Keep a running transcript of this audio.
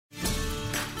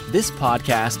This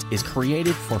podcast is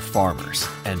created for farmers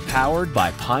and powered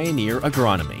by Pioneer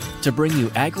Agronomy to bring you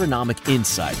agronomic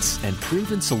insights and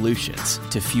proven solutions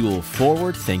to fuel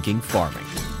forward-thinking farming.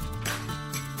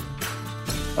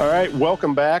 All right,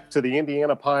 welcome back to the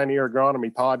Indiana Pioneer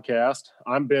Agronomy Podcast.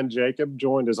 I'm Ben Jacob,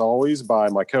 joined as always by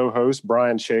my co-hosts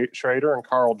Brian Schrader and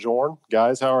Carl Jorn.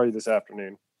 Guys, how are you this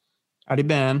afternoon? Howdy,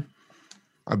 Ben.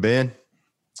 Hi, Ben.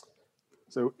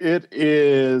 So it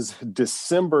is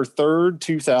December 3rd,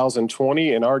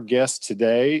 2020, and our guest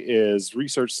today is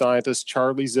research scientist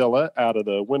Charlie Zilla out of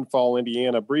the Windfall,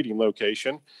 Indiana breeding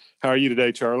location. How are you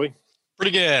today, Charlie?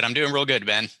 Pretty good. I'm doing real good,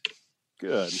 Ben.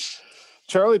 Good.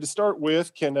 Charlie, to start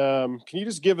with, can you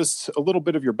just give us a little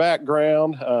bit of your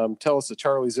background? Tell us the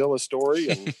Charlie Zilla story.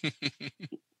 And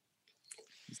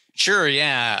Sure,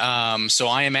 yeah. So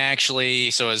I am actually,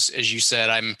 as you said,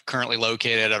 I'm currently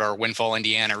located at our Windfall,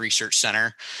 Indiana Research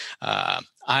Center. I'm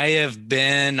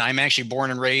actually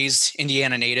born and raised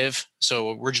Indiana native.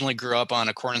 So originally grew up on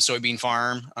a corn and soybean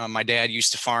farm. My dad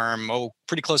used to farm,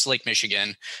 pretty close to Lake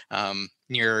Michigan,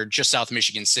 near just south of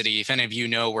Michigan City. If any of you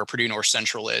know where Purdue North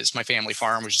Central is, my family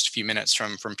farm was just a few minutes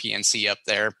from PNC up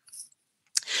there.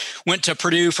 Went to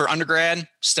Purdue for undergrad,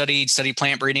 studied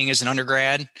plant breeding as an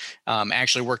undergrad,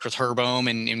 actually worked with Herbome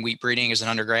and wheat breeding as an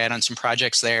undergrad on some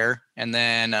projects there. And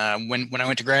then when I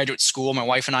went to graduate school, my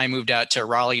wife and I moved out to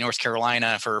Raleigh, North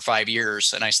Carolina for 5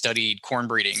 years. And I studied corn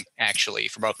breeding, actually,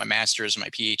 for both my master's and my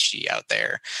PhD out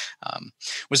there.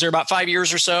 Was there about 5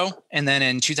 years or so. And then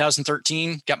in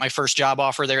 2013, got my first job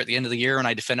offer there at the end of the year, and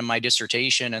I defended my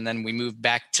dissertation. And then we moved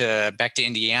back to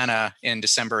Indiana in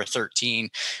December of 13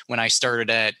 when I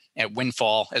started at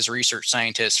Windfall as a research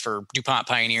scientist for DuPont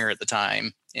Pioneer at the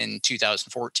time in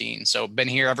 2014. So been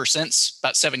here ever since,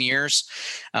 about 7 years.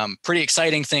 Pretty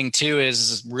exciting thing too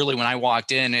is really when I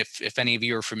walked in, if any of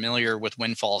you are familiar with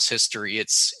Windfall's history,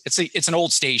 it's an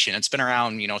old station. It's been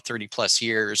around 30 plus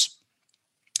years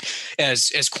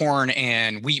as corn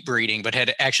and wheat breeding, but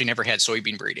had actually never had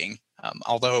soybean breeding.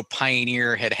 Although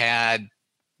Pioneer had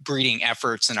breeding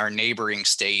efforts in our neighboring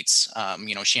states,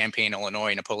 Champaign,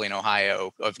 Illinois, Napoleon,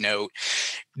 Ohio, of note,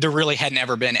 there really had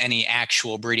never been any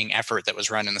actual breeding effort that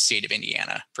was run in the state of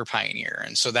Indiana for Pioneer.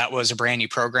 And so that was a brand new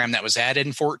program that was added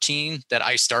in 14 that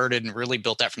I started and really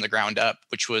built that from the ground up,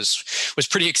 which was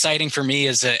pretty exciting for me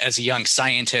as a young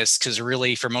scientist, because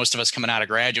really for most of us coming out of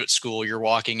graduate school, you're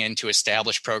walking into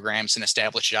established programs and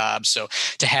established jobs. So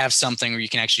to have something where you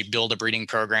can actually build a breeding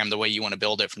program the way you want to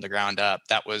build it from the ground up,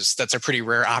 that's a pretty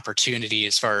rare opportunity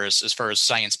as far as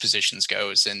science positions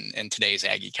goes in today's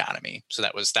ag economy. So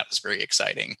that was very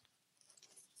exciting.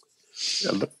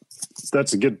 Yeah,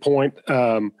 that's a good point.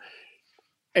 And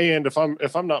if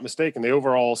I'm not mistaken, the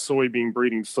overall soybean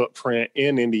breeding footprint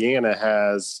in Indiana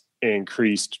has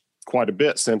increased quite a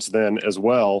bit since then as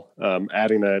well,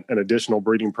 adding an additional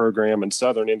breeding program in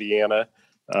southern Indiana.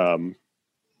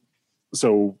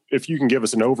 So if you can give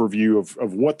us an overview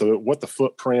of what the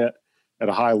footprint at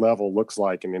a high level looks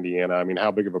like in Indiana. I mean, how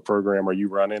big of a program are you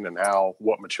running, and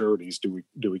what maturities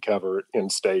do we cover in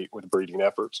state with breeding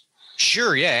efforts?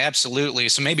 Sure. Yeah, absolutely.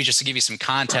 So maybe just to give you some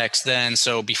context then.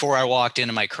 So before I walked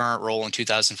into my current role in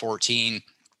 2014,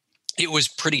 it was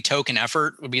pretty token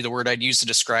effort would be the word I'd use to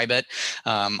describe it.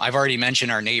 I've already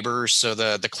mentioned our neighbors. So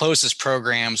the closest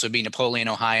programs would be Napoleon,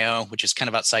 Ohio, which is kind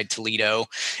of outside Toledo,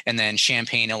 and then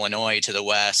Champaign, Illinois to the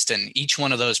west. And each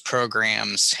one of those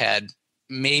programs had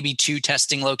maybe 2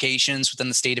 testing locations within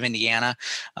the state of Indiana,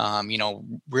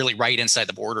 really right inside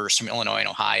the borders from Illinois and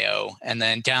Ohio. And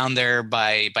then down there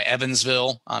by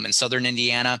Evansville in southern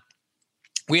Indiana,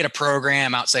 we had a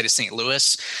program outside of St.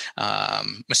 Louis.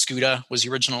 Mascoutah was the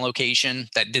original location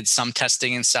that did some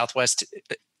testing in southwest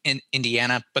in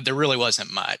Indiana, but there really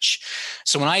wasn't much.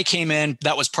 So when I came in,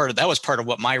 that was part of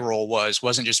what my role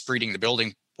wasn't just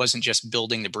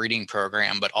building the breeding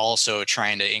program, but also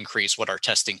trying to increase what our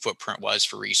testing footprint was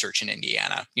for research in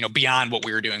Indiana, beyond what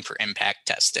we were doing for impact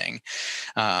testing.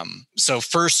 So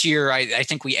first year, I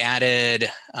think we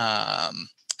added, I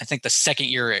think the second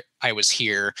year I was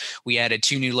here, we added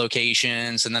 2 new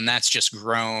locations, and then that's just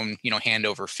grown, hand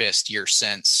over fist year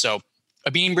since. So a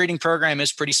bean breeding program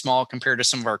is pretty small compared to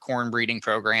some of our corn breeding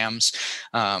programs.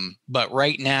 But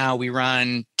right now we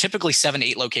run typically 7 to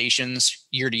 8 locations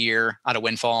year to year out of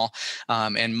Windfall.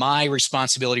 And my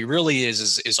responsibility really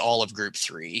is all of group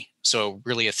 3. So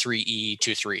really a 3E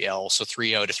to 3L. So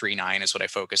 3O to 3.9 is what I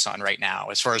focus on right now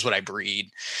as far as what I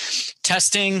breed.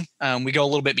 Testing, we go a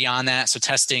little bit beyond that. So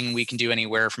testing, we can do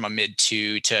anywhere from a mid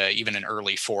 2 to even an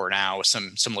early 4 now with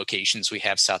some locations we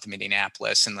have south of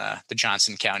Indianapolis and the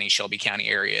Johnson County, Shelby County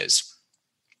areas.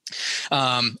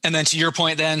 And then to your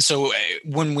point then, so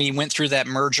when we went through that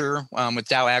merger with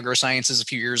Dow AgroSciences a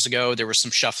few years ago, there was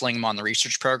some shuffling on the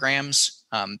research programs.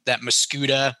 That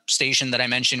Mascoutah station that I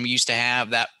mentioned we used to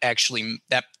have, that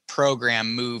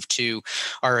program moved to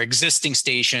our existing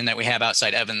station that we have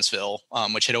outside Evansville,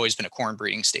 which had always been a corn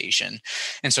breeding station.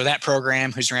 And so that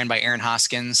program, who's ran by Aaron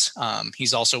Hoskins,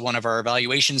 he's also one of our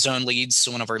evaluation zone leads,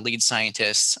 so one of our lead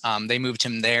scientists. They moved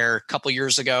him there a couple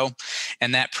years ago,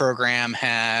 and that program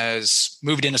has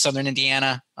moved into Southern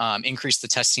Indiana, increased the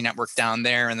testing network down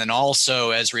there. And then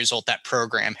also, as a result, that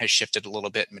program has shifted a little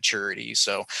bit in maturity.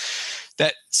 So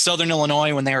that Southern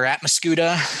Illinois, when they were at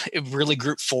Mascoutah, it really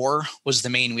Group 4 was the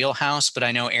main wheelhouse. But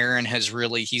I know Aaron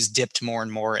he's dipped more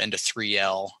and more into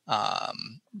 3L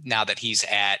now that he's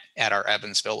at our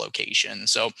Evansville location.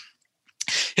 So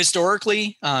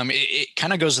historically, it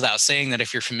kind of goes without saying that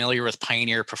if you're familiar with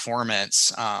Pioneer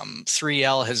Performance,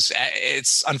 3L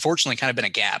it's unfortunately kind of been a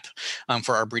gap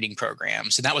for our breeding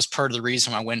programs. And that was part of the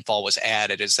reason why Windfall was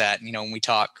added, is that, when we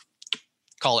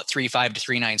call it 3.5 to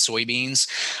 3.9 soybeans.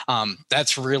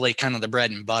 That's really kind of the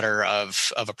bread and butter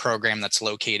of a program that's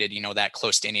located, that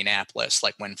close to Indianapolis,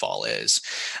 like Windfall is.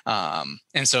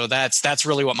 And so that's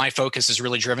really what my focus is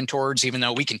really driven towards. Even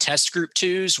though we can test Group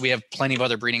 2s, we have plenty of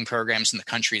other breeding programs in the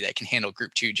country that can handle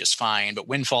Group 2 just fine. But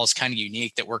Windfall is kind of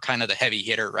unique that we're kind of the heavy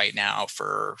hitter right now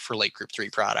for late Group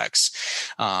 3 products.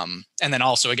 And then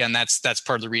also, again, that's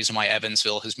part of the reason why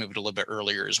Evansville has moved a little bit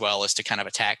earlier as well, is to kind of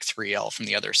attack 3L from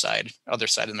the other side of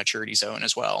the maturity zone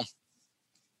as well.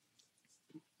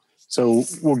 So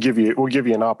we'll give you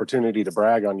an opportunity to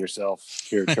brag on yourself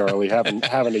here, Charlie,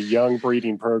 having a young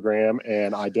breeding program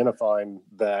and identifying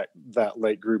that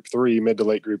late Group 3, mid to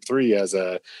late Group 3 as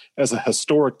a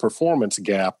historic performance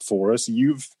gap for us.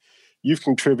 You've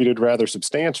contributed rather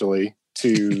substantially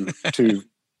to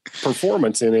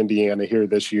performance in Indiana here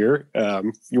this year.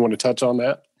 You want to touch on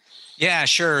that? Yeah,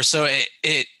 sure. So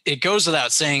it goes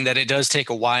without saying that it does take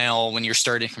a while when you're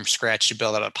starting from scratch to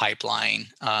build out a pipeline.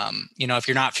 If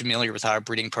you're not familiar with how a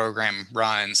breeding program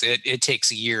runs, it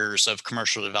takes years of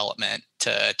commercial development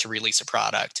to release a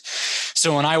product.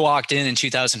 So when I walked in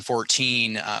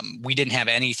 2014, we didn't have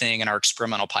anything in our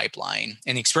experimental pipeline.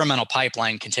 And the experimental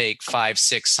pipeline can take 5,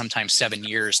 6, sometimes 7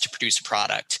 years to produce a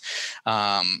product.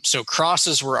 So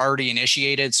crosses were already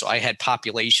initiated. So I had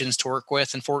populations to work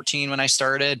with in 14 when I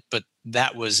started, but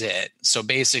that was it. So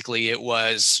basically it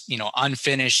was,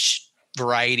 unfinished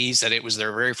varieties that it was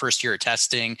their very first year of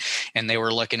testing. And they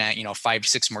were looking at, 5 to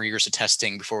 6 more years of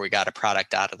testing before we got a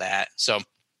product out of that. So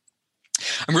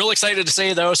I'm real excited to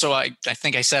say, though, so I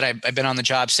think I said I've been on the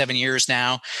job 7 years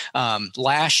now.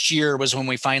 Last year was when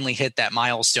we finally hit that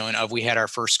milestone of we had our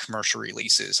first commercial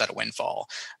releases out of Windfall.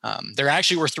 There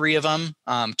actually were 3 of them.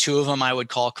 2 of them I would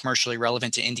call commercially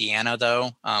relevant to Indiana,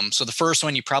 though. So the first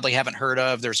one you probably haven't heard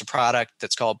of. There's a product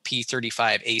that's called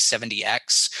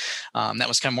P35A70X. That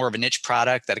was kind of more of a niche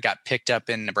product that got picked up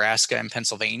in Nebraska and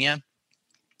Pennsylvania.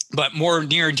 But more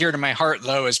near and dear to my heart,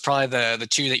 though, is probably the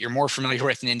 2 that you're more familiar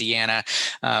with in Indiana,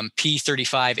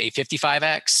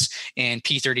 P35A55X and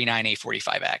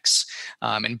P39A45X.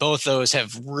 And both those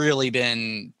have really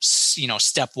been,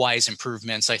 stepwise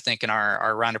improvements, I think, in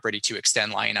our Roundup Ready 2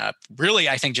 Xtend lineup. Really,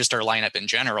 I think just our lineup in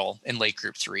general in late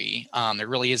Group 3. There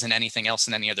really isn't anything else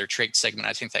in any other trait segment,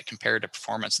 I think, that compared to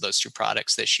performance of those 2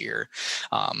 products this year,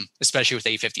 especially with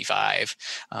A55.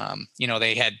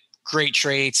 They had great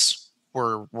traits,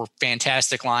 were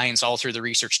fantastic lines all through the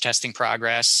research testing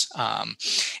progress. And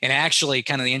actually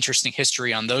kind of the interesting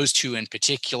history on those 2 in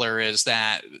particular is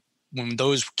that when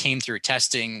those came through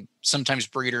testing, sometimes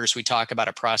breeders, we talk about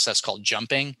a process called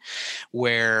jumping,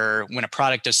 where when a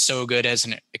product is so good as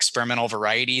an experimental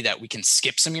variety that we can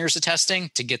skip some years of testing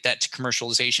to get that to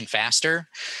commercialization faster.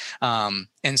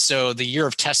 And so the year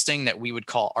of testing that we would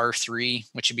call R3,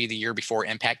 which would be the year before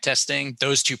impact testing,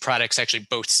 those 2 products actually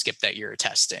both skipped that year of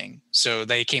testing. So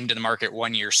they came to the market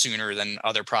 1 year sooner than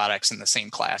other products in the same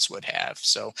class would have.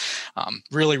 So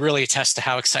really, really attest to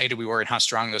how excited we were and how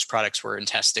strong those products were in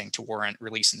testing to warrant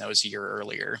releasing those a year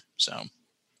earlier. So,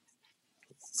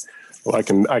 well, I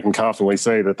can confidently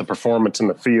say that the performance in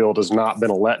the field has not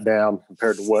been a letdown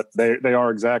compared to what they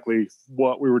are exactly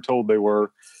what we were told they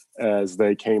were as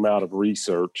they came out of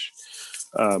research.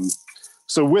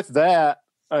 So with that,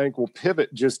 I think we'll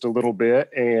pivot just a little bit,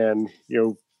 and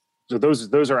so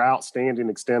those are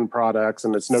outstanding Xtend products,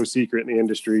 and it's no secret in the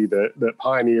industry that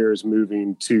Pioneer is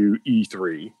moving to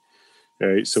E3.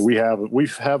 Okay, so we have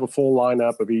a full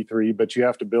lineup of E3, but you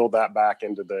have to build that back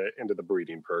into the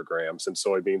breeding program. Since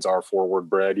soybeans are forward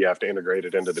bred, you have to integrate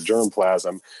it into the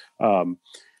germplasm.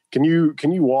 Can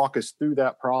you walk us through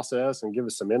that process and give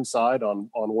us some insight on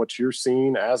what you're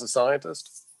seeing as a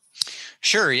scientist?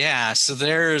 Sure. Yeah. So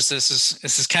this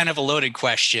is kind of a loaded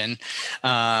question,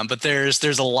 but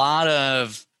there's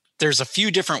a few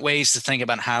different ways to think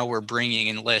about how we're bringing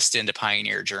Enlist into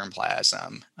Pioneer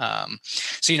germplasm.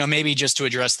 So, maybe just to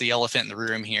address the elephant in the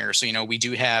room here. So, we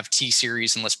do have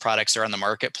T-Series Enlist products that are on the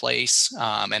marketplace,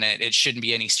 and it shouldn't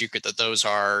be any secret that those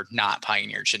are not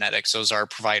Pioneer genetics. Those are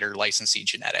provider licensee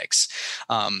genetics.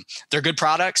 They're good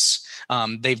products.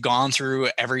 They've gone through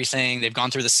everything. They've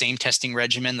gone through the same testing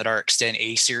regimen that our Xtend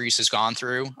A series has gone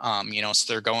through. So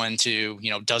they're going to,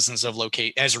 dozens of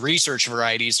as research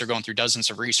varieties, they're going through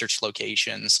dozens of research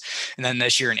locations. And then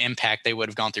this year in Impact, they would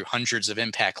have gone through hundreds of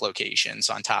Impact locations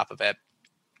on top of it.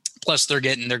 Plus, they're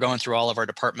going through all of our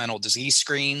departmental disease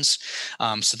screens.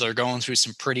 So they're going through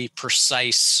some pretty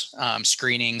precise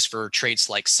screenings for traits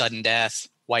like sudden death,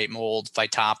 white mold,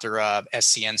 Phytophthora,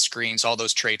 SCN screens, all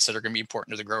those traits that are going to be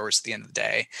important to the growers at the end of the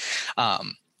day.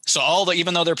 So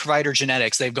even though they're provider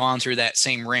genetics, they've gone through that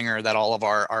same ringer that all of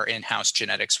our in-house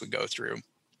genetics would go through.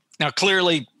 Now,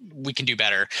 clearly, we can do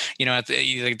better.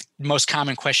 The most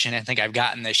common question I think I've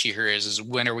gotten this year is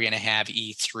when are we going to have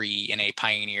E3 in a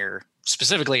Pioneer,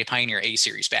 specifically a Pioneer A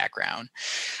series background?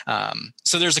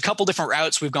 So there's a couple different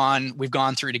routes we've gone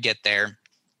through to get there.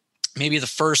 Maybe the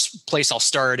first place I'll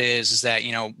start is that,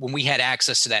 when we had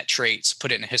access to that trait, to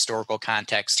put it in a historical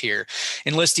context here,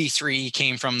 Enlist E3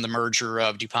 came from the merger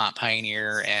of DuPont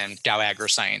Pioneer and Dow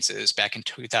AgroSciences back in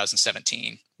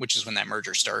 2017, which is when that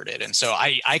merger started. And so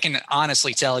I can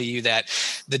honestly tell you that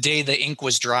the day the ink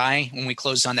was dry, when we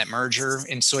closed on that merger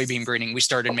in soybean breeding, we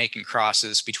started making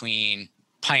crosses between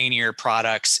Pioneer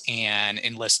products and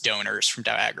Enlist donors from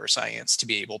Dow AgroScience to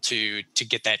be able to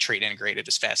get that trait integrated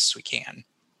as fast as we can.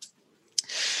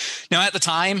 Now, at the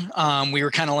time, we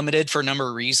were kind of limited for a number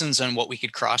of reasons on what we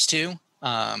could cross to.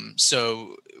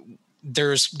 So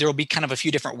there will be kind of a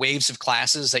few different waves of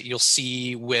classes that you'll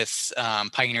see with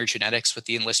Pioneer genetics with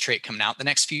the Enlist trait coming out the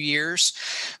next few years.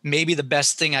 Maybe the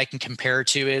best thing I can compare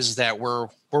to is that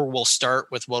we'll start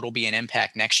with what will be an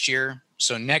Impact next year.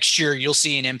 So next year, you'll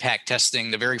see in Impact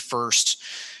testing the very first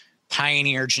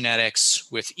Pioneer genetics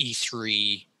with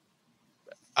E3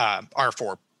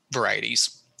 R4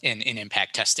 varieties in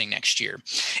Impact testing next year.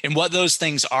 And what those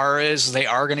things are is they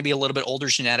are going to be a little bit older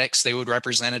genetics. They would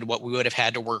represent what we would have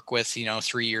had to work with,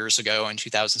 3 years ago in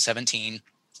 2017.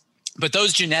 But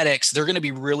those genetics, they're going to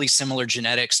be really similar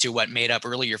genetics to what made up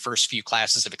really your first few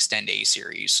classes of Xtend A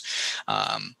series.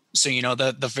 So,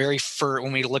 the very first,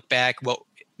 when we look back, what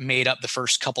made up the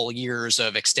first couple of years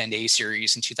of Xtend A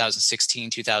series in 2016,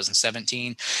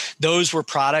 2017, those were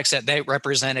products that they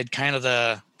represented kind of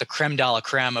the creme de la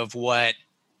creme of what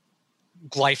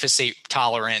glyphosate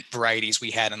tolerant varieties we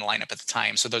had in the lineup at the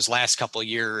time. So those last couple of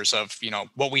years of,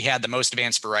 what we had, the most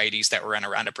advanced varieties that were in a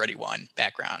Roundup Ready 1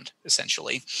 background,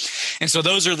 essentially. And so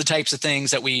those are the types of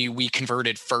things that we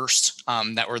converted first.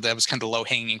 That was kind of the low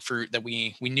hanging fruit that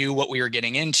we knew what we were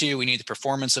getting into. We knew the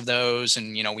performance of those,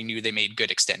 and, we knew they made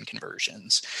good Xtend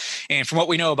conversions. And from what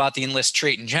we know about the Enlist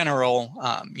trait in general,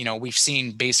 we've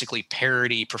seen basically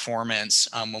parity performance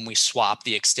when we swap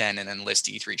the Xtend and Enlist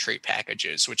E3 trait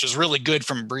packages, which is really good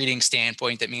from a breeding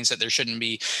standpoint. That means that there shouldn't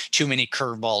be too many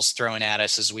curveballs thrown at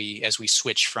us as we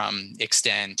switch from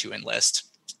Xtend to Enlist.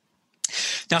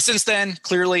 Now, since then,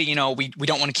 clearly, we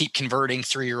don't want to keep converting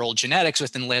 3-year-old genetics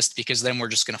with Enlist, because then we're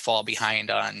just going to fall behind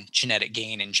on genetic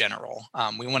gain in general.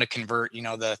 We want to convert,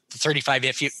 the 35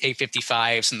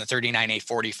 A55s and the 39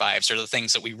 A45s are the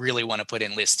things that we really want to put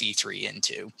Enlist E3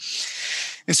 into.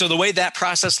 And so the way that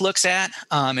process looks at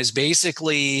is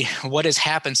basically what has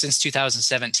happened since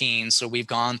 2017. So we've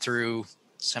gone through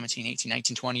 17, 18,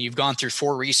 19, 20, you've gone through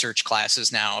 4 research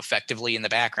classes now effectively in the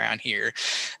background here,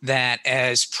 that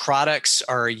as products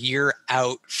are a year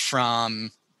out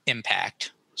from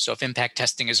Impact. So if Impact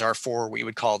testing is R4, we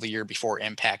would call the year before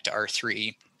Impact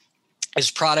R3. As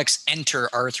products enter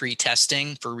R3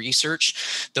 testing for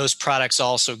research, those products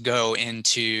also go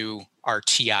into our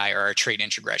TI, or our trait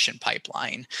integration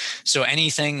pipeline. So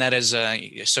anything that is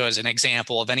as an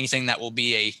example of anything that will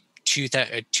be a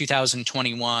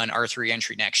 2021 R3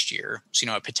 entry next year,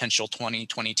 so a potential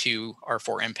 2022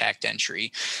 R4 Impact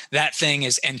entry, that thing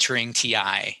is entering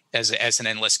TI as an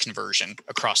Enlist conversion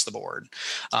across the board.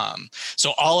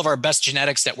 So all of our best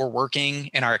genetics that we're working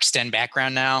in our Xtend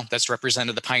background now, that's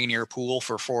represented the Pioneer pool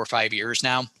for 4 or 5 years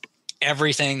now.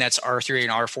 Everything that's R3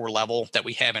 and R4 level that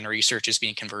we have in research is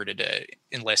being converted to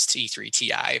Enlist E3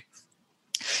 TI.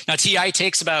 Now, TI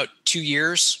takes about 2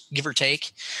 years, give or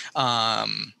take,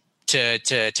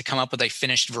 to come up with a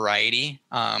finished variety.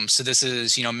 So this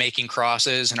is, making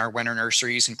crosses in our winter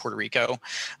nurseries in Puerto Rico.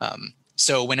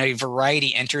 So when a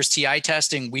variety enters TI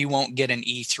testing, we won't get an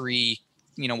E3,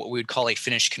 what we would call a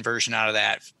finished conversion out of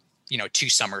that, 2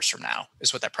 summers from now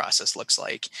is what that process looks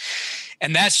like.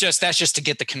 And that's just to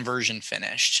get the conversion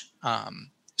finished.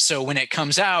 So when it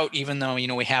comes out, even though,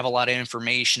 we have a lot of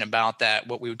information about that,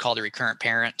 what we would call the recurrent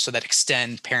parent, so that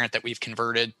extend parent that we've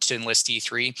converted to Enlist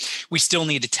E3, we still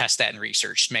need to test that in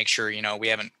research to make sure, we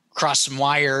haven't crossed some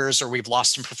wires or we've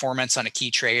lost some performance on a key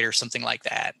trait or something like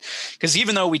that. Because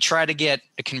even though we try to get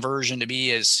a conversion to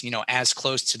be as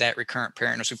close to that recurrent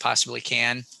parent as we possibly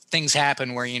can, things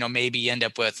happen where, maybe you end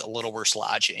up with a little worse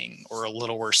lodging or a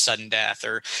little worse sudden death,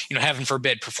 or, heaven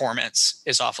forbid, performance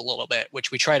is off a little bit,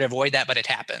 which we try to avoid that, but it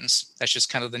happens. That's just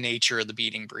kind of the nature of the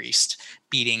breeding beast.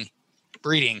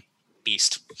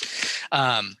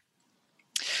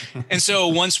 And so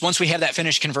once we have that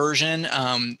finished conversion,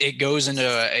 it goes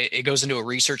into a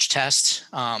research test,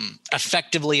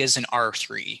 effectively as an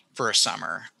R3 for a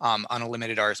summer, on a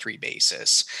limited R3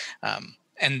 basis.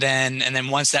 And then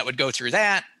once that would go through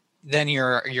that, then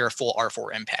you're a full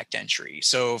R4 impact entry.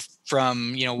 So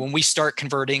from, when we start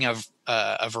converting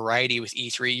a variety with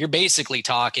E3, you're basically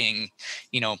talking,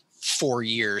 4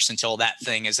 years until that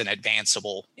thing is an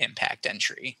advanceable impact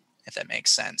entry, if that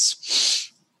makes sense.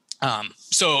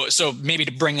 So maybe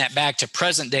to bring that back to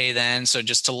present day then, so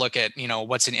just to look at,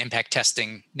 what's in impact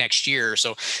testing next year.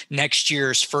 So next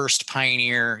year's first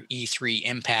Pioneer E3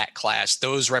 impact class,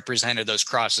 those represented those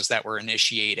crosses that were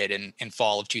initiated in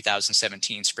fall of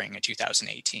 2017, spring of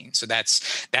 2018. So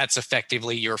that's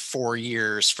effectively your 4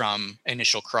 years from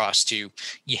initial cross to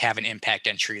you have an impact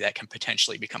entry that can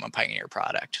potentially become a Pioneer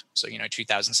product. So,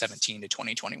 2017 to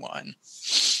 2021.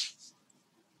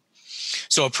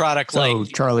 So a product So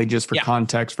Charlie, just for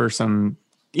context, for some,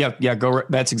 go.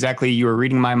 That's exactly, you were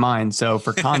reading my mind. So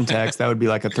for context, that would be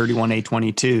like a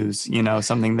 31A22s,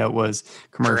 something that was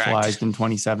commercialized Correct. in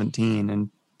 2017, and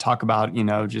talk about,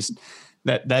 just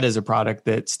that is a product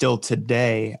that still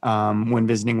today, when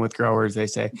visiting with growers, they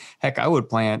say, heck, I would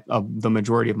plant the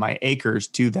majority of my acres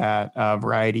to that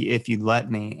variety if you'd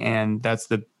let me. And that's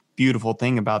the beautiful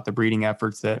thing about the breeding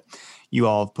efforts that you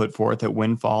all have put forth at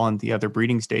Windfall and the other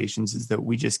breeding stations, is that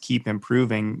we just keep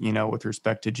improving, with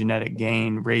respect to genetic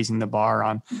gain, raising the bar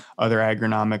on other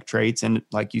agronomic traits. And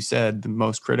like you said, the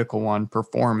most critical one,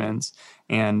 performance,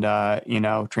 and,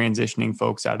 transitioning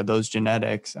folks out of those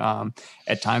genetics.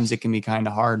 At times it can be kind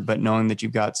of hard, but knowing that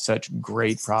you've got such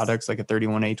great products like a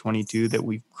 31A22 that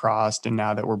we've crossed, and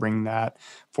now that we're bringing that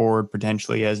forward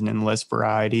potentially as an Enlist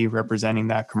variety representing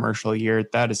that commercial year,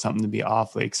 that is something to be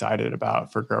awfully excited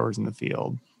about for growers in the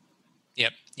field.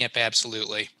 Yep,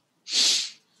 absolutely.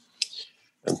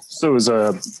 So as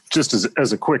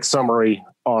a quick summary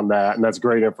on that, and that's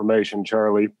great information,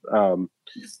 Charlie.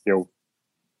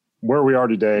 Where we are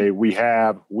today, we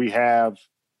have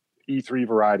E3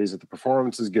 varieties that the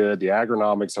performance is good, the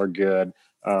agronomics are good,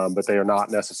 but they are not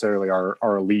necessarily our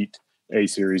elite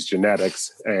A-series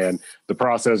genetics. And the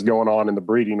process going on in the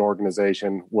breeding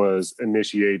organization was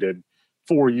initiated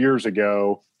 4 years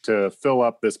ago to fill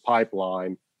up this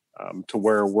pipeline, to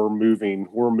where we're moving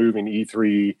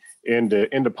E3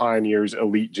 into Pioneer's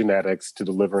elite genetics to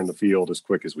deliver in the field as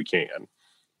quick as we can.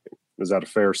 Is that a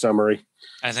fair summary?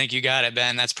 I think you got it,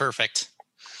 Ben. That's perfect.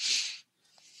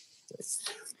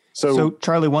 So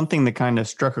Charlie, one thing that kind of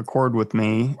struck a chord with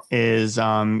me is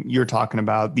you're talking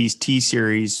about these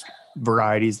T-series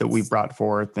varieties that we've brought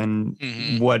forth. And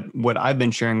what I've been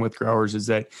sharing with growers is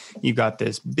that you've got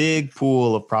this big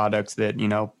pool of products that,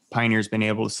 Pioneer's been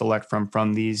able to select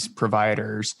from these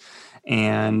providers.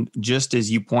 And just as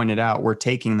you pointed out, we're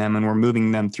taking them and we're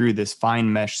moving them through this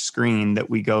fine mesh screen that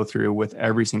we go through with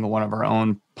every single one of our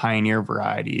own Pioneer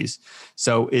varieties.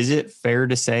 So is it fair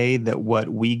to say that what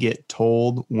we get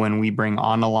told when we bring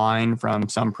on a line from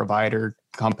some provider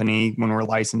company, when we're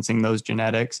licensing those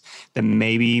genetics, that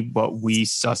maybe what we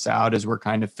suss out as we're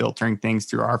kind of filtering things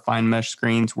through our fine mesh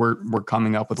screens, we're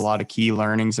coming up with a lot of key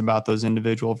learnings about those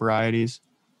individual varieties?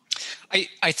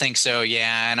 I think so,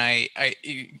 yeah.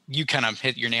 And you kind of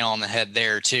hit your nail on the head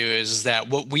there too, is that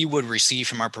what we would receive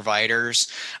from our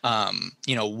providers,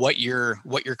 what your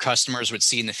customers would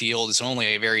see in the field is only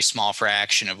a very small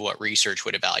fraction of what research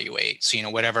would evaluate. So,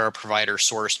 whatever our provider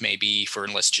source may be for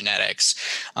Enlist genetics,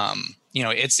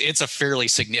 it's a fairly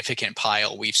significant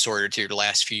pile we've sorted through the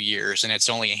last few years, and it's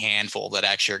only a handful that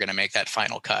actually are going to make that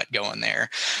final cut going there.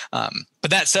 But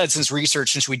that said, since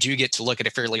we do get to look at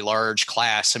a fairly large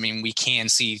class,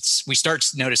 we start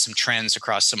to notice some trends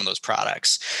across some of those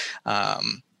products.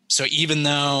 So even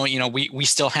though, we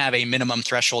still have a minimum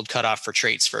threshold cutoff for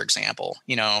traits, for example,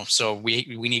 so we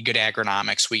need good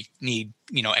agronomics. We need,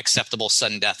 acceptable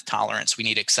sudden death tolerance. We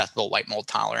need acceptable white mold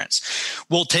tolerance.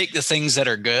 We'll take the things that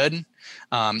are good,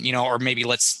 or maybe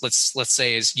let's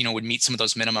say is, would meet some of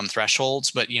those minimum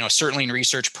thresholds. But, certainly in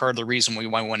research, part of the reason we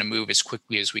want to move as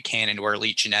quickly as we can into our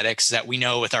elite genetics is that we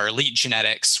know with our elite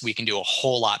genetics, we can do a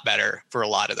whole lot better for a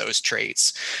lot of those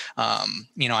traits.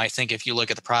 I think if you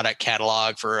look at the product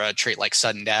catalog for a trait like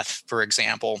sudden death, for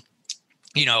example,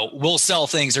 we'll sell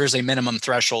things. There's a minimum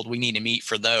threshold we need to meet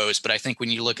for those. But I think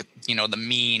when you look at, the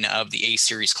mean of the A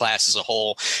series class as a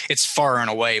whole, it's far and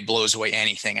away blows away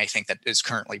anything I think that is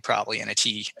currently probably in a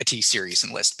T series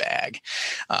Enlist bag.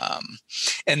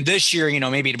 And this year,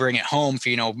 maybe to bring it home for,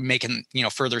 making,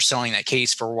 further selling that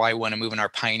case for why we want to move in our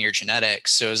Pioneer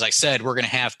genetics. So as I said, we're going to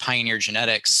have Pioneer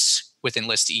genetics with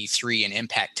Enlist E3 and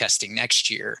impact testing next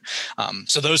year.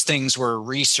 So those things were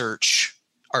research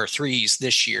R3s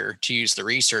this year, to use the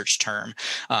research term.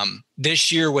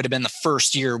 This year would have been the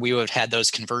first year we would have had those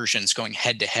conversions going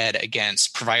head to head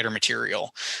against provider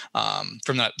material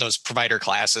from those provider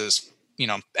classes,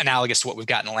 analogous to what we've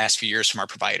gotten the last few years from our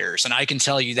providers. And I can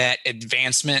tell you that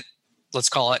advancement, let's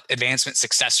call it advancement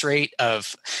success rate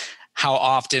of how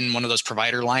often one of those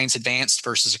provider lines advanced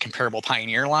versus a comparable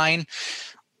Pioneer line,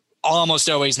 almost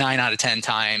always 9 out of 10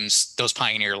 times those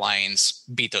Pioneer lines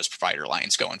beat those provider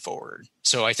lines going forward.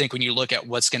 So I think when you look at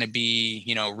what's going to be,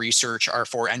 research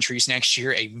R4 entries next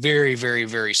year, a very, very,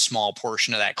 very small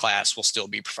portion of that class will still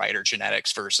be provider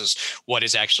genetics versus what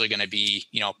is actually going to be,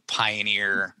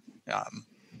 Pioneer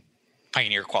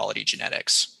quality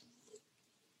genetics.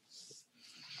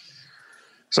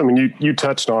 So, I mean, you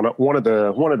touched on it. One of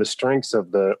the strengths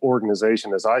of the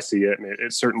organization, as I see it, and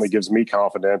it certainly gives me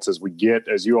confidence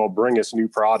as you all bring us new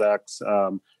products,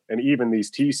 and even these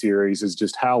T series, is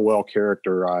just how well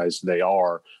characterized they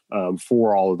are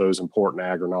for all of those important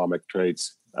agronomic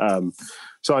traits.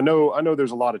 So I know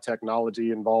there's a lot of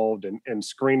technology involved in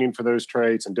screening for those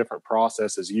traits and different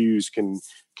processes used.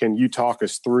 Can you talk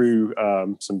us through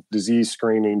some disease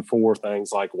screening for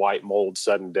things like white mold,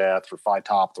 sudden death, or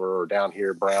Phytophthora, or down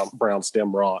here brown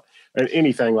stem rot, and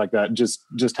anything like that? Just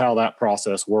how that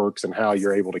process works and how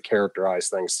you're able to characterize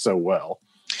things so well.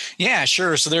 Yeah,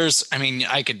 sure. So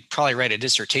I could probably write a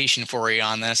dissertation for you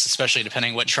on this, especially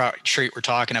depending what trait we're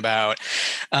talking about.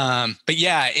 But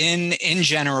yeah, in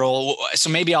general, so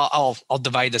maybe I'll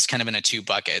divide this kind of into two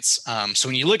buckets. So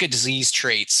when you look at disease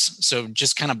traits, so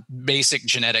just kind of basic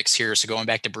genetics here. So going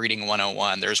back to breeding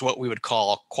 101, there's what we would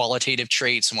call qualitative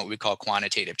traits and what we call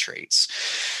quantitative traits.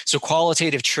 So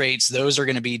qualitative traits, those are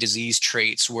going to be disease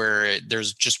traits where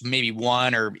there's just maybe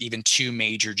one or even two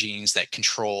major genes that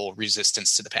control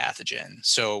resistance to the pathogen.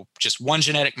 So just one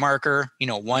genetic marker,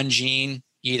 one gene,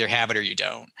 you either have it or you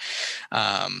don't.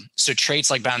 So traits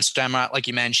like brown stem rot, like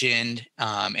you mentioned,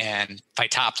 and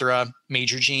Phytophthora,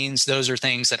 major genes, those are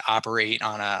things that operate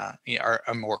on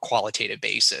a more qualitative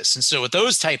basis. And so with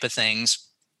those type of things,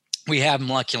 we have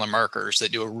molecular markers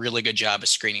that do a really good job of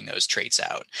screening those traits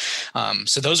out.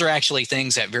 So those are actually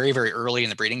things that very, very early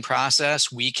in the breeding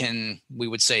process, we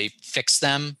would say fix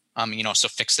them. So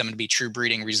fix them to be true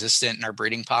breeding resistant in our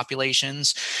breeding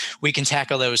populations. We can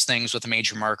tackle those things with a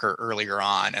major marker earlier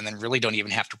on, and then really don't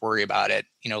even have to worry about it,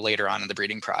 later on in the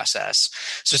breeding process.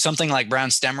 So something like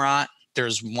brown stem rot,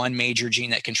 there's one major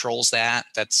gene that controls that.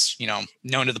 That's,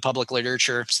 known to the public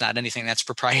literature. It's not anything that's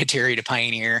proprietary to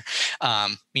Pioneer.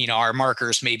 Our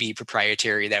markers may be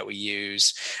proprietary that we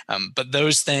use, but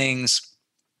those things,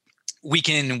 we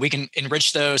can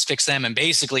enrich those, fix them, and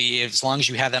basically, as long as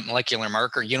you have that molecular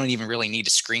marker, you don't even really need to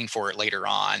screen for it later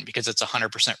on, because it's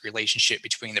 100% relationship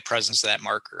between the presence of that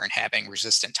marker and having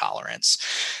resistant tolerance.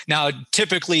 Now,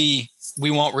 typically, we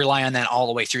won't rely on that all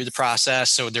the way through the process,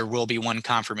 so there will be one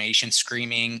confirmation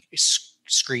screening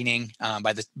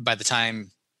by the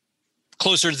time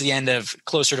closer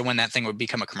to when that thing would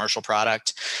become a commercial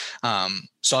product.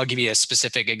 So I'll give you a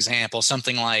specific example,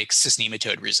 something like cyst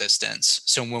nematode resistance.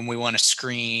 So when we want to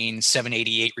screen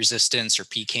 788 resistance or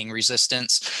Peking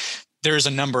resistance, there's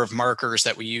a number of markers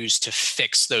that we use to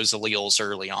fix those alleles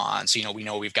early on. So, we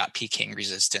know we've got Peking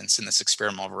resistance in this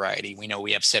experimental variety. We know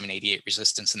we have 788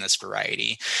 resistance in this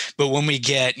variety. But when we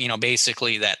get,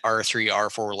 basically that R3,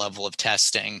 R4 level of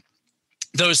testing,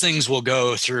 those things will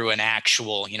go through an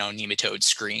actual, nematode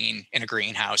screen in a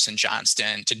greenhouse in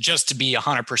Johnston to be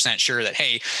 100% sure that,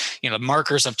 hey, the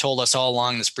markers have told us all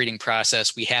along this breeding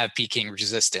process, we have Peking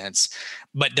resistance,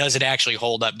 but does it actually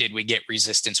hold up? Did we get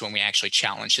resistance when we actually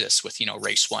challenge this with,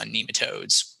 race 1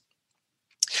 nematodes?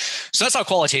 So that's how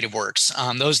qualitative works.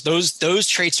 Those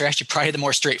traits are actually probably the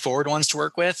more straightforward ones to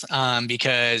work with,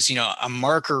 because a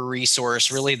marker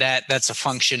resource really that's a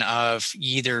function of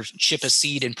you either ship a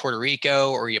seed in Puerto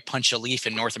Rico or you punch a leaf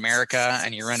in North America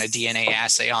and you run a DNA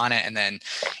assay on it, and then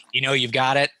you've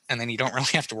got it, and then you don't really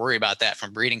have to worry about that from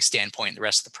a breeding standpoint the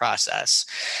rest of the process.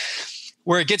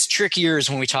 Where it gets trickier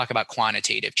is when we talk about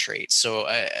quantitative traits. So,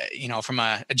 from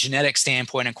a genetic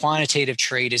standpoint, a quantitative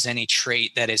trait is any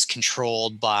trait that is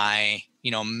controlled by,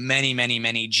 many, many,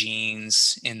 many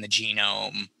genes in the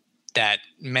genome that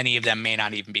many of them may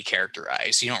not even be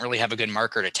characterized. You don't really have a good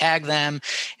marker to tag them,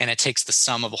 and it takes the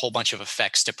sum of a whole bunch of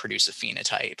effects to produce a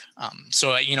phenotype.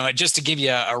 So, just to give you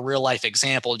a real life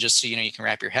example, just so you can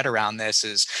wrap your head around this,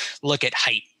 is look at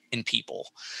height in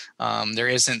people. There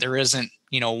isn't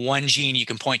one gene you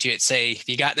can point to it, say, if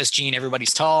you got this gene,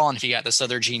 everybody's tall, and if you got this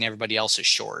other gene, everybody else is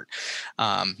short.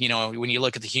 When you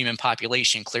look at the human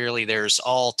population, clearly there's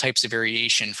all types of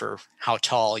variation for how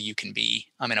tall you can be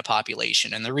in a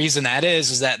population. And the reason that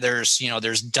is that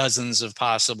there's dozens of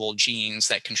possible genes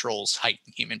that controls height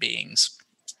in human beings.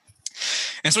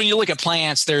 And so when you look at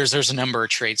plants, there's a number of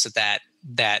traits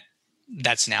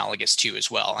that's analogous to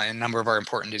as well. And a number of our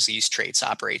important disease traits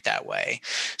operate that way.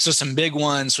 So some big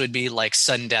ones would be like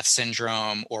sudden death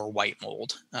syndrome or white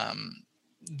mold.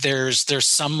 There's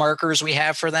some markers we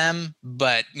have for them,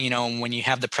 but when you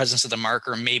have the presence of the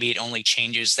marker, maybe it only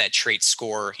changes that trait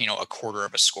score, a quarter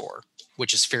of a score,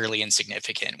 which is fairly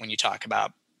insignificant when you talk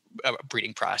about a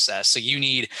breeding process. So you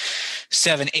need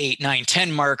 7, 8, 9,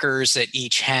 10 markers that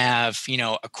each have,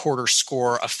 a quarter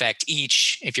score effect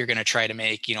each, if you're going to try to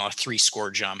make, a 3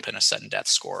 score jump in a sudden death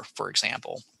score, for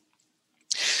example.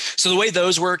 So the way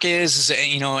those work is,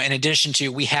 in addition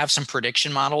to, we have some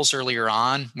prediction models earlier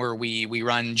on where we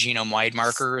run genome-wide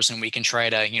markers, and we can try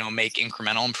to, make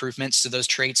incremental improvements to those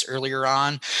traits earlier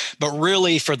on. But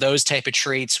really, for those type of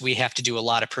traits, we have to do a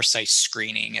lot of precise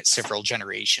screening at several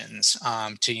generations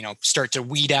to, start to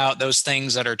weed out those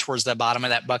things that are towards the bottom of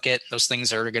that bucket, those things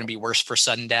that are going to be worse for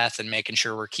sudden death, and making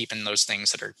sure we're keeping those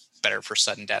things that are better for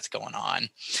sudden death going on.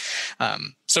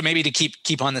 So maybe to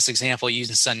keep on this example,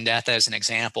 using sudden death as an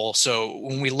example. So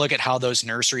when we look at how those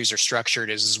nurseries are structured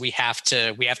is we have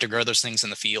to grow those things in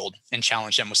the field and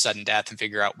challenge them with sudden death and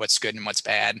figure out what's good and what's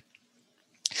bad.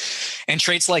 And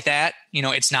traits like that,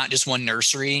 it's not just one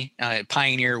nursery.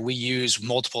 Pioneer, we use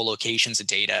multiple locations of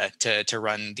data to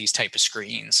run these type of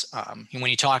screens. And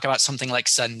when you talk about something like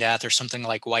sudden death or something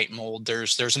like white mold,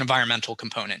 there's an environmental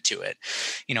component to it.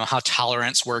 How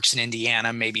tolerance works in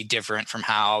Indiana may be different from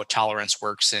how tolerance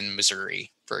works in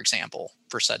Missouri, for example,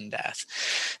 for sudden death.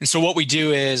 And so what we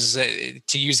do is,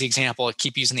 to use the example,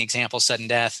 keep using the example of sudden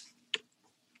death,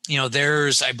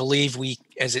 I believe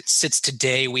as it sits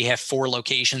today, we have 4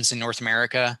 locations in North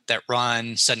America that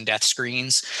run sudden death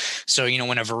screens. So,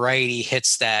 when a variety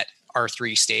hits that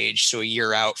R3 stage, so a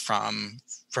year out from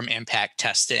impact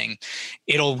testing,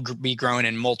 it'll be grown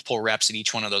in multiple reps at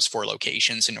each one of those 4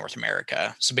 locations in North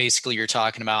America. So basically you're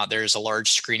talking about, there's a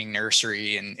large screening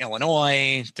nursery in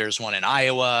Illinois, there's one in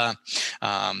Iowa,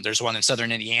 there's one in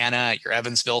Southern Indiana at your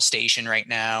Evansville station right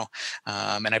now,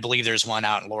 and I believe there's one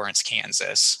out in Lawrence,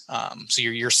 Kansas. So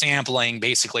you're sampling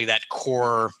basically that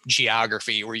core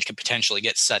geography where you could potentially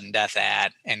get sudden death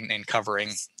at, and covering,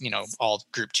 all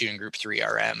group 2 and group 3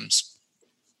 RMs.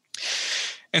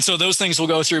 And so those things will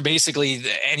go through basically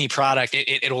any product.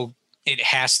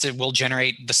 Will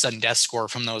generate the sudden death score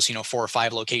from those, 4 or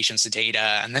 5 locations of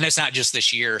data. And then it's not just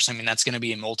this year. So, that's going to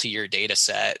be a multi-year data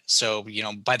set. So,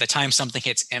 by the time something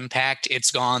hits impact, it's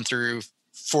gone through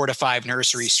 4 to 5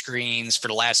 nursery screens for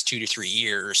the last 2 to 3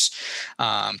 years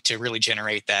to really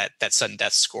generate that sudden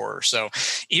death score. So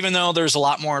even though there's a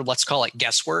lot more, let's call it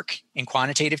guesswork in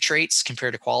quantitative traits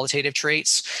compared to qualitative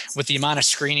traits, with the amount of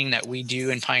screening that we do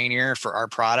in Pioneer for our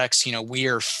products, we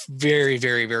are very,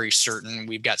 very, very certain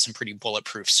we've got some pretty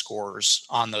bulletproof scores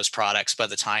on those products by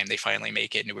the time they finally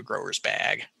make it into a grower's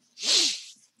bag.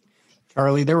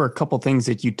 Charlie, there were a couple things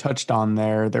that you touched on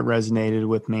there that resonated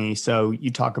with me. So you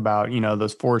talk about,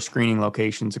 those 4 screening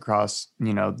locations across,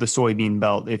 the soybean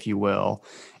belt, if you will,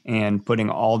 and putting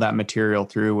all that material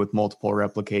through with multiple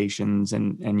replications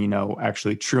and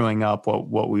actually truing up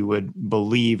what we would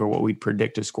believe or what we'd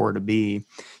predict a score to be.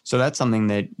 So that's something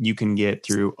that you can get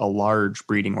through a large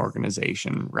breeding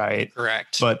organization, right?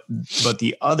 Correct. But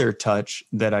the other touch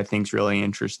that I think is really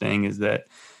interesting is that,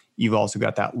 you've also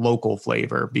got that local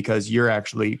flavor because you're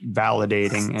actually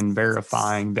validating and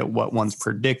verifying that what one's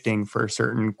predicting for a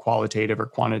certain qualitative or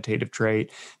quantitative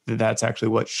trait, that's actually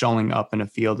what's showing up in a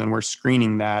field. And we're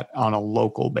screening that on a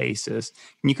local basis.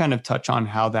 Can you kind of touch on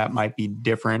how that might be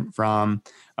different from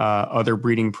other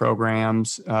breeding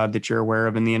programs that you're aware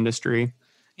of in the industry?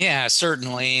 Yeah,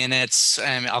 certainly. And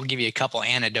I'll give you a couple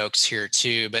anecdotes here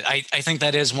too, but I think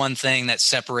that is one thing that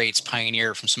separates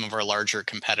Pioneer from some of our larger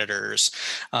competitors,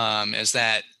 is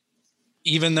that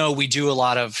even though we do a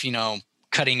lot of,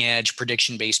 cutting edge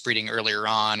prediction based breeding earlier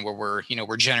on where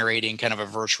we're generating kind of a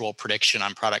virtual prediction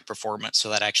on product performance. So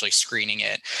that actually screening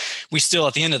it, we still,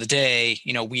 at the end of the day,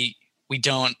 we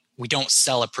don't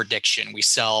sell a prediction. We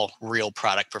sell real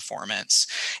product performance.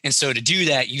 And so to do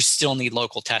that, you still need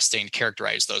local testing to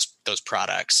characterize those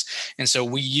products. And so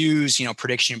we use,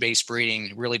 prediction-based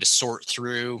breeding really to sort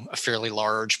through a fairly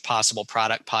large possible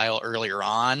product pile earlier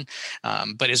on.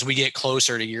 But as we get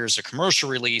closer to years of commercial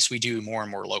release, we do more and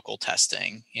more local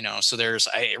testing, So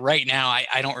right now,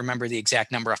 I don't remember the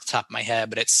exact number off the top of my head,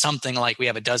 but it's something like we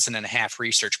have 12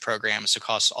 research programs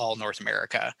across all North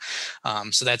America.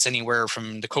 So that's anywhere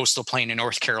from the coastal plain in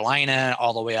North Carolina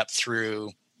all the way up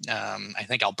through I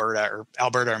think Alberta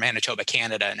or Manitoba,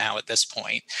 Canada now at this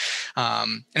point.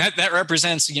 And that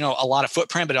represents, a lot of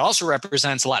footprint, but it also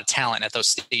represents a lot of talent at those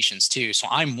stations too. So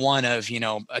I'm one of,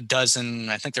 a dozen,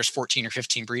 I think there's 14 or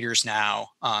 15 breeders now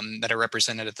that are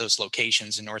represented at those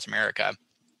locations in North America.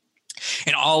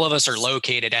 And all of us are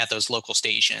located at those local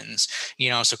stations,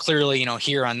 so clearly,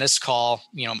 here on this call,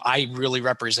 I really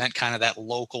represent kind of that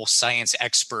local science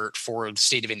expert for the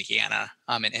state of Indiana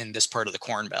in this part of the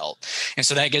Corn Belt. And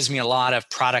so that gives me a lot of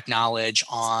product knowledge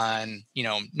on,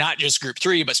 not just Group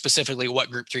 3, but specifically what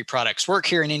Group 3 products work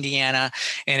here in Indiana.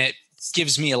 And it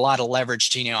gives me a lot of leverage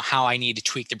to, how I need to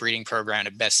tweak the breeding program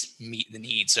to best meet the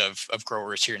needs of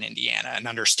growers here in Indiana and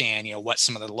understand, what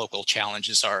some of the local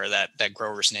challenges are that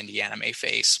growers in Indiana may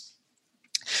face.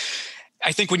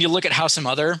 I think when you look at how some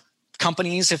other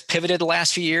companies have pivoted the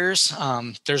last few years,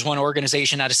 there's one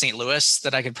organization out of St. Louis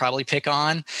that I could probably pick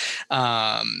on.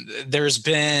 There's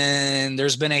been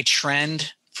a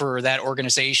trend for that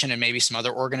organization and maybe some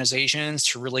other organizations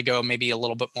to really go maybe a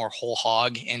little bit more whole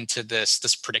hog into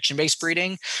this prediction-based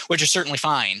breeding, which is certainly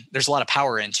fine. There's a lot of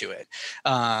power into it.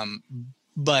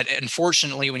 But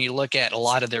unfortunately, when you look at a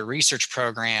lot of their research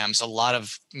programs, a lot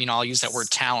of, I'll use that word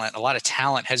talent, a lot of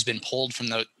talent has been pulled from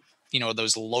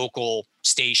those local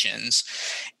stations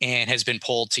and has been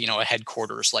pulled to, a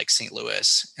headquarters like St.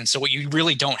 Louis. And so what you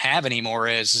really don't have anymore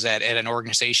is that at an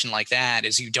organization like that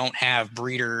is you don't have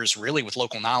breeders really with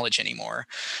local knowledge anymore.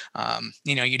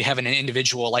 You'd have an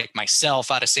individual like myself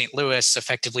out of St. Louis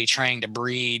effectively trying to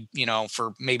breed,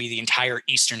 for maybe the entire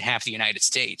eastern half of the United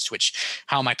States, which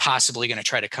how am I possibly going to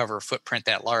try to cover a footprint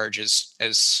that large as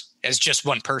just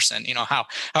one person?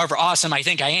 However awesome I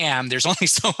think I am, there's only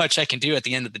so much I can do at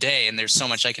the end of the day, and there's so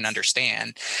much I can understand.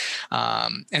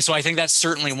 And so I think that's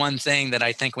certainly one thing that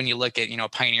I think when you look at,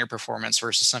 Pioneer Performance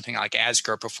versus something like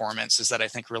Asgrow Performance is that I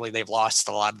think really they've lost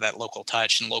a lot of that local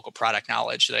touch and local product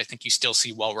knowledge that I think you still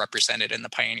see well represented in the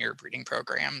Pioneer breeding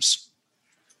programs.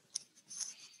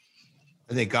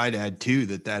 I think I'd add too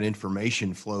that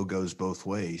information flow goes both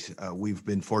ways. We've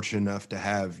been fortunate enough to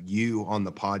have you on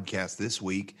the podcast this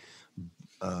week.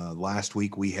 Last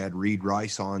week we had Reed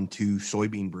Rice on, 2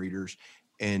 soybean breeders,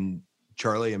 and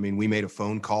Charlie, we made a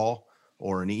phone call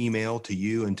or an email to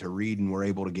you and to Reed, and we're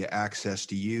able to get access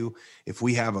to you. If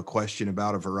we have a question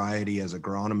about a variety as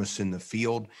agronomists in the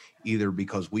field, either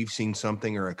because we've seen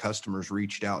something or a customer's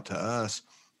reached out to us,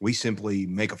 we simply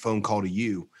make a phone call to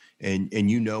you. And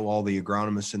all the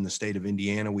agronomists in the state of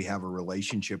Indiana, we have a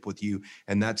relationship with you.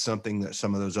 And that's something that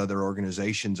some of those other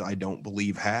organizations I don't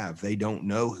believe have. They don't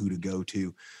know who to go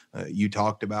to. You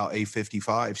talked about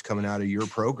A55s coming out of your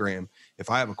program.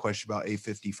 If I have a question about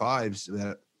A55s,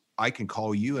 that I can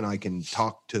call you and I can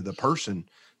talk to the person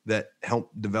that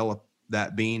helped develop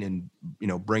that bean and,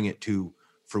 bring it to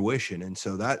fruition. And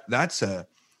so that's a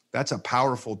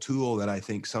powerful tool that I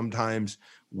think sometimes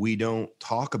we don't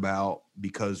talk about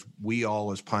because we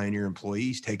all as Pioneer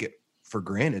employees take it for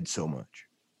granted so much.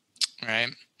 Right.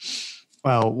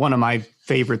 Well, one of my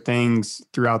favorite things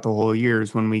throughout the whole year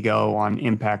is when we go on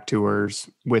impact tours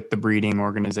with the breeding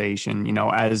organization.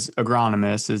 As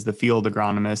agronomists, as the field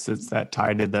agronomists, it's that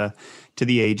tie to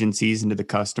the agencies and to the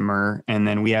customer. And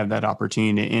then we have that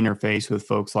opportunity to interface with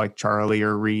folks like Charlie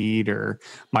or Reed or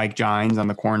Mike Gines on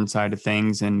the corn side of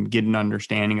things and get an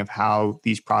understanding of how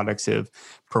these products have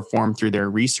performed through their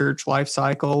research life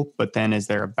cycle. But then as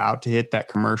they're about to hit that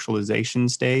commercialization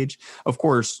stage, of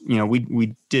course,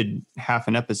 we did half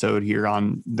an episode here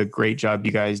on the great job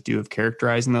you guys do of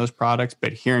characterizing those products,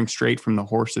 but hearing straight from the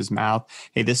horse's mouth,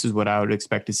 hey, this is what I would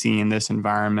expect to see in this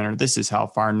environment, or this is how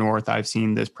far north I've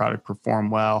seen this product perform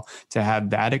well, to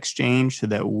have that exchange so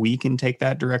that we can take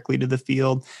that directly to the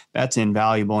field, that's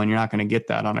invaluable. And you're not going to get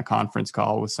that on a conference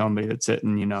call with somebody that's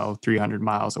sitting, 300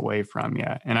 miles away from you.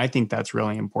 And I think that's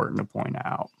really important to point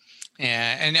out.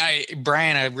 Yeah, and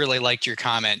Brian, I really liked your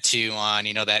comment too on,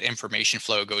 that information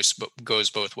flow goes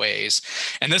both ways.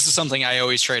 And this is something I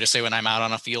always try to say when I'm out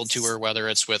on a field tour, whether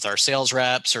it's with our sales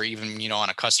reps or even, on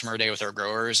a customer day with our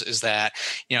growers, is that,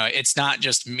 it's not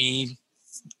just me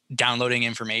downloading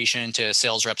information to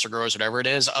sales reps or growers, whatever it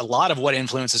is. A lot of what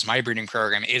influences my breeding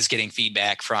program is getting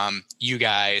feedback from you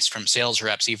guys, from sales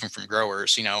reps, even from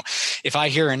growers. If I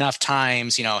hear enough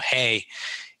times, hey,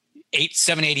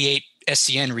 788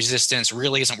 SCN resistance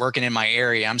really isn't working in my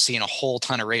area, I'm seeing a whole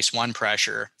ton of race 1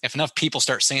 pressure. If enough people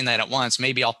start saying that at once,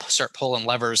 maybe I'll start pulling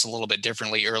levers a little bit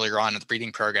differently earlier on in the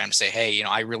breeding program to say, hey,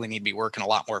 I really need to be working a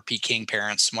lot more Peking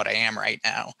parents than what I am right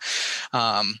now.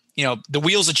 The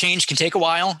wheels of change can take a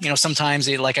while. Sometimes,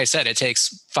 like I said, it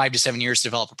takes 5 to 7 years to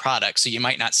develop a product. So you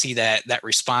might not see that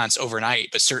response overnight,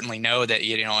 but certainly know that,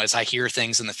 as I hear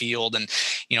things in the field and,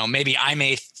 maybe I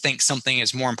may think something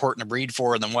is more important to breed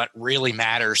for than what really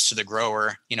matters to the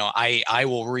grower. I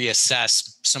will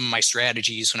reassess some of my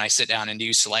strategies when I sit down and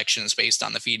do selections based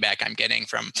on the feedback I'm getting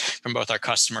from both our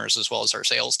customers as well as our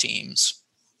sales teams.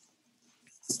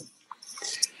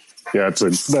 Yeah,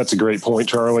 that's a great point,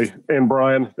 Charlie and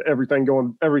Brian. Everything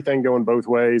going both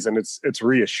ways, and it's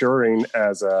reassuring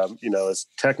as as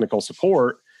technical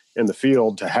support in the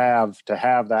field to have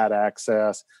that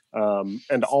access,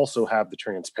 and also have the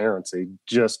transparency,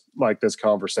 just like this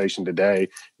conversation today,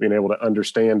 being able to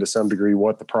understand to some degree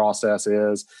what the process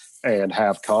is and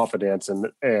have confidence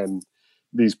in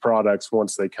these products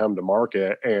once they come to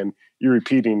market. And you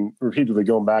repeatedly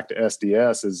going back to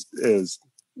SDS is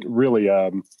really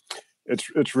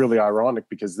it's really ironic,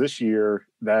 because this year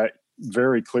that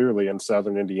very clearly in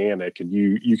Southern Indiana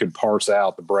you could parse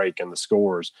out the break and the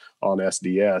scores on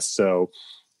SDS. So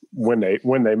when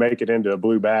they make it into a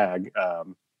blue bag,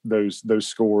 those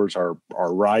scores are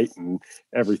right and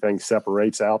everything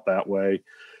separates out that way.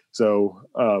 So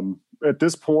at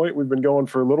this point, we've been going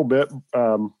for a little bit.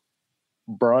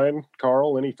 Brian,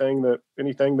 Carl, anything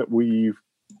that we've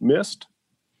missed?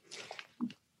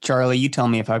 Charlie, you tell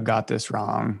me if I've got this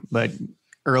wrong, but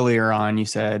earlier on you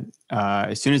said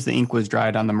as soon as the ink was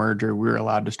dried on the merger, we were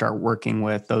allowed to start working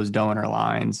with those donor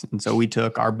lines. And so we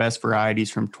took our best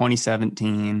varieties from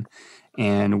 2017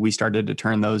 and we started to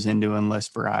turn those into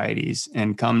enlist varieties.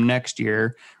 And come next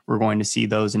year, we're going to see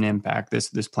those in impact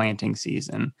this planting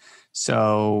season.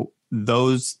 So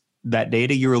that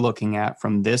data you were looking at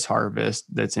from this harvest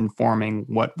that's informing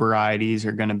what varieties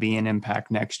are going to be in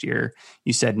impact next year,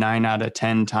 you said 9 out of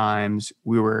 10 times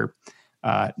we were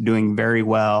doing very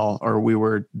well, or we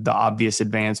were the obvious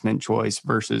advancement choice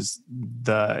versus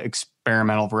the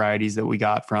experimental varieties that we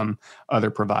got from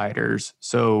other providers.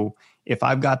 So if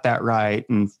I've got that right,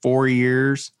 in 4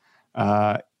 years,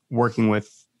 working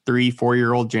with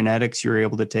 3-4-year-old genetics, you're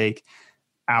able to take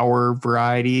our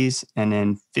varieties and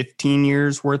then 15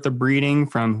 years worth of breeding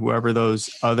from whoever those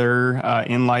other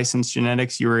in-licensed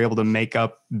genetics, you were able to make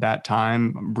up that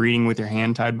time breeding with your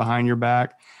hand tied behind your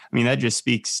back. I mean, that just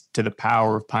speaks to the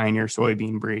power of Pioneer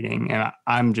soybean breeding. And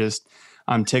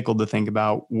I'm tickled to think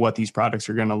about what these products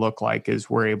are going to look like as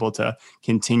we're able to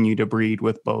continue to breed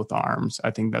with both arms.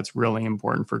 I think that's really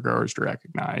important for growers to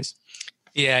recognize.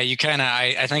 Yeah,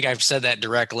 I think I've said that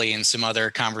directly in some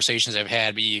other conversations I've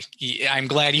had, but I'm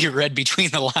glad you read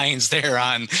between the lines there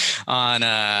on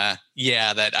that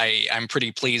I'm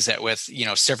pretty pleased that with,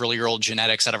 several-year-old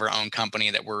genetics out of our own company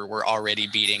that we're already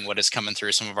beating what is coming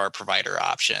through some of our provider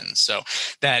options. So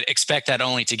expect that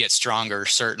only to get stronger,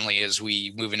 certainly as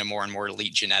we move into more and more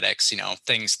elite genetics,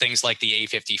 things like the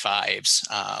A55s,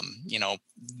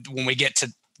 when we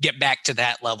get back to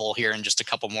that level here in just a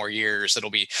couple more years,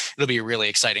 it'll be a really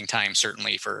exciting time,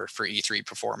 certainly for E3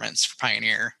 performance for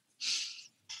Pioneer.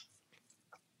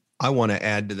 I want to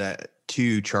add to that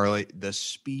too, Charlie, the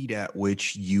speed at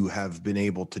which you have been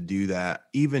able to do that,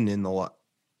 even in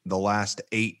the last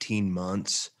 18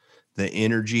 months, the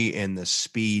energy and the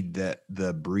speed that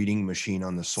the breeding machine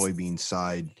on the soybean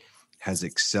side has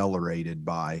accelerated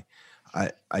by.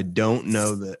 I don't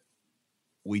know that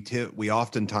we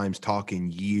oftentimes talk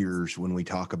in years when we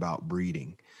talk about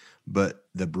breeding, but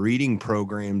the breeding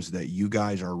programs that you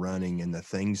guys are running and the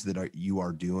things that you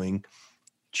are doing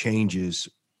changes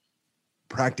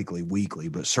practically weekly,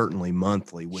 but certainly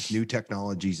monthly, with new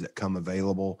technologies that come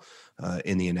available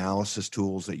in the analysis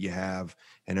tools that you have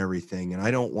and everything. And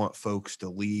I don't want folks to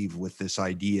leave with this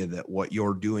idea that what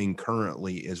you're doing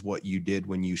currently is what you did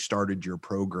when you started your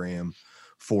program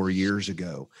 4 years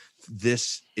ago.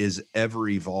 This is ever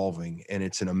evolving, and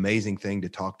it's an amazing thing to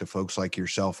talk to folks like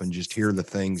yourself and just hear the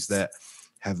things that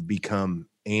have become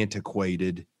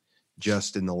antiquated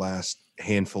just in the last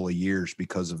handful of years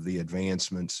because of the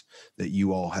advancements that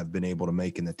you all have been able to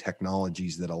make in the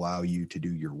technologies that allow you to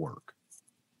do your work.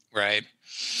 Right.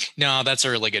 No, that's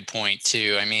a really good point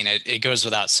too. I mean, it goes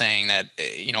without saying that,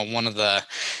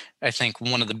 I think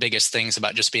one of the biggest things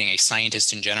about just being a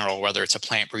scientist in general, whether it's a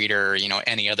plant breeder, or,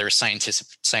 any other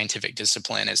scientific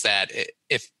discipline, is that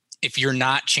if you're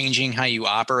not changing how you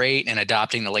operate and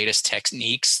adopting the latest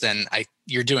techniques, then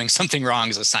you're doing something wrong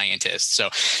as a scientist. So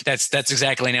that's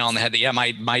exactly nail on the head. Yeah,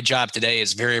 my job today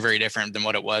is very, very different than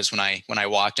what it was when I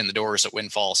walked in the doors at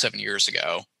Windfall 7 years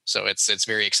ago. So it's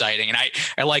very exciting. And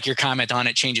I like your comment on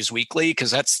it changes weekly,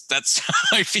 because that's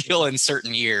how I feel in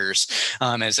certain years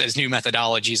as new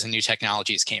methodologies and new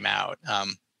technologies came out.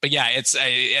 But yeah, it's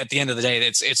at the end of the day,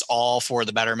 it's all for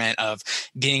the betterment of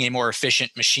being a more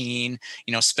efficient machine,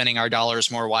 spending our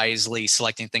dollars more wisely,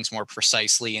 selecting things more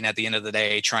precisely, and at the end of the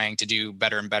day, trying to do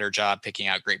better and better job picking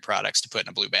out great products to put in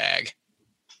a blue bag.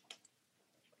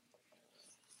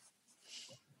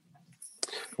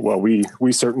 Well, we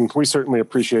certainly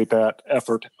appreciate that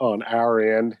effort on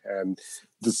our end. And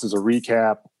just as a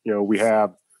recap, we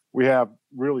have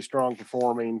really strong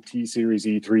performing T-Series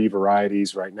E3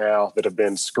 varieties right now that have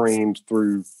been screened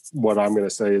through what I'm going to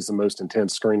say is the most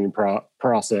intense screening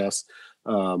process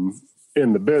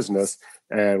in the business.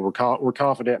 And we're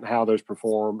confident in how those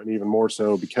perform, and even more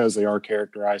so because they are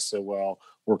characterized so well,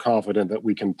 we're confident that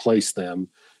we can place them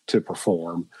to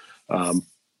perform.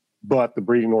 But the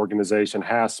breeding organization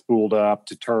has spooled up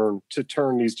to turn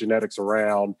these genetics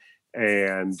around,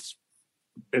 and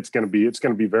it's going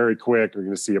to be very quick. We're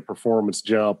going to see a performance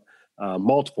jump,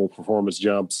 multiple performance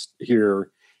jumps here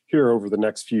over the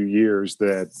next few years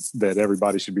that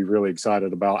everybody should be really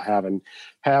excited about having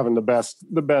the best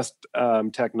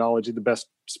technology, the best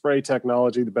spray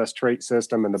technology, the best trait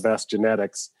system, and the best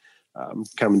genetics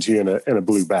coming to you in a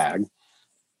blue bag.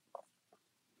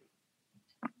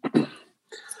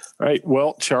 All right.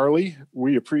 Well, Charlie,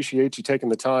 we appreciate you taking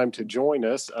the time to join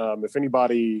us. If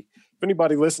anybody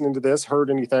listening to this heard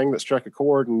anything that struck a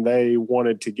chord and they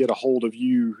wanted to get a hold of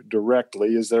you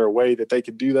directly, is there a way that they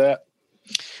could do that?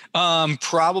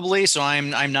 Probably. So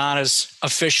I'm not as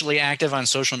officially active on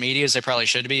social media as I probably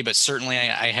should be, but certainly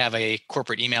I have a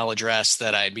corporate email address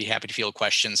that I'd be happy to field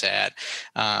questions at.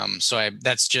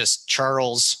 That's just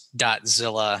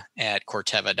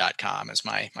charles.zilla@corteva.com is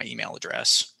my email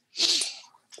address.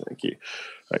 Thank you.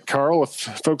 Carl, if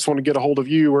folks want to get a hold of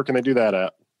you, where can they do that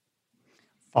at?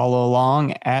 Follow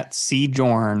along at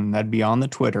CJorn. That'd be on the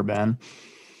Twitter, Ben.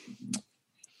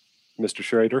 Mr.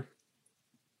 Schrader?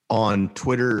 On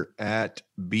Twitter at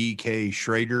BK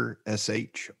Schrader,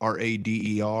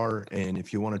 SHRADER. And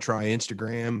if you want to try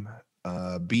Instagram,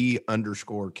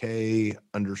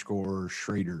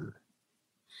 B_K_Schrader.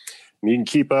 You can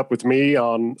keep up with me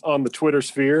on the Twitter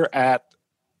sphere at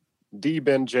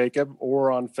 @BenJacob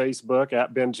or on Facebook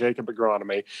at Ben Jacob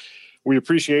Agronomy. We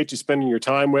appreciate you spending your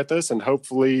time with us, and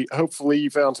hopefully you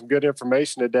found some good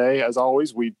information today. As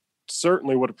always, we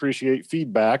certainly would appreciate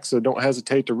feedback, so don't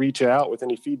hesitate to reach out with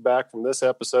any feedback from this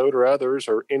episode or others,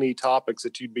 or any topics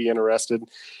that you'd be interested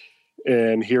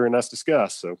in hearing us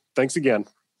discuss. So thanks again.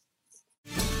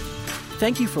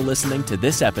 Thank you for listening to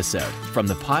this episode from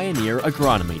the Pioneer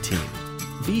Agronomy team.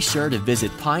 Be sure to visit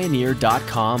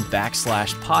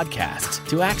pioneer.com/podcasts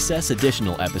to access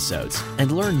additional episodes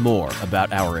and learn more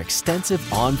about our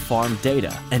extensive on-farm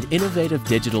data and innovative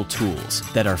digital tools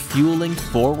that are fueling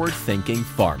forward-thinking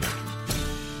farming.